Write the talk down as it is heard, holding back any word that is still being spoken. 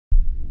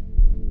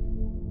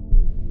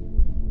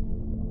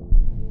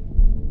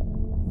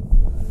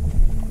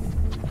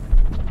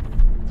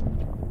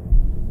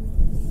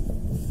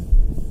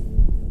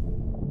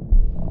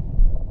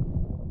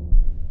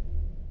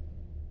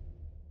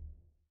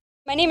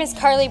My name is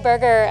Carly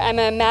Berger. I'm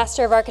a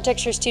Master of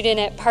Architecture student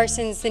at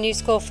Parsons The New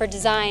School for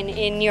Design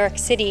in New York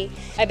City.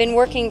 I've been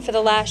working for the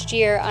last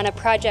year on a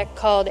project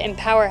called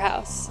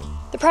Empowerhouse.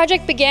 The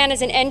project began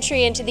as an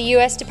entry into the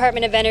U.S.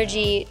 Department of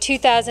Energy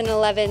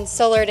 2011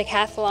 Solar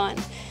Decathlon.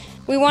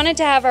 We wanted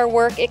to have our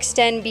work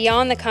extend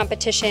beyond the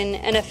competition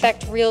and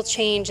affect real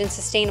change in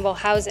sustainable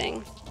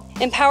housing.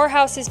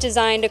 Empowerhouse is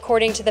designed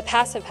according to the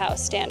Passive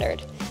House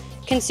standard,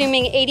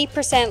 consuming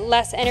 80%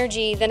 less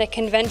energy than a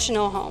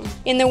conventional home.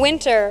 In the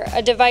winter,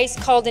 a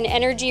device called an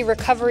energy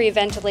recovery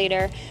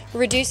ventilator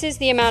reduces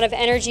the amount of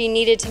energy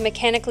needed to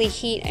mechanically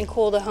heat and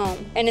cool the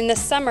home. And in the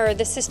summer,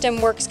 the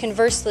system works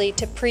conversely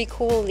to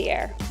pre-cool the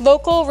air.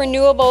 Local,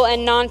 renewable,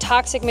 and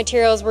non-toxic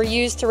materials were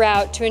used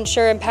throughout to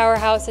ensure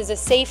Empowerhouse is a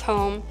safe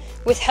home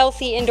with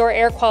healthy indoor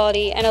air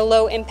quality and a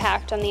low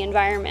impact on the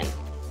environment.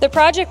 The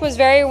project was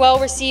very well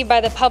received by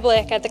the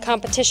public at the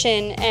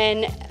competition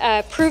and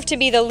proved to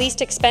be the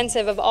least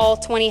expensive of all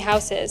 20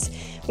 houses,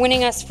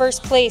 winning us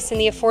first place in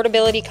the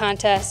affordability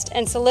contest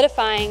and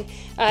solidifying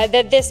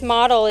that this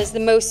model is the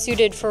most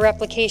suited for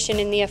replication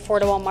in the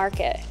affordable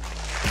market.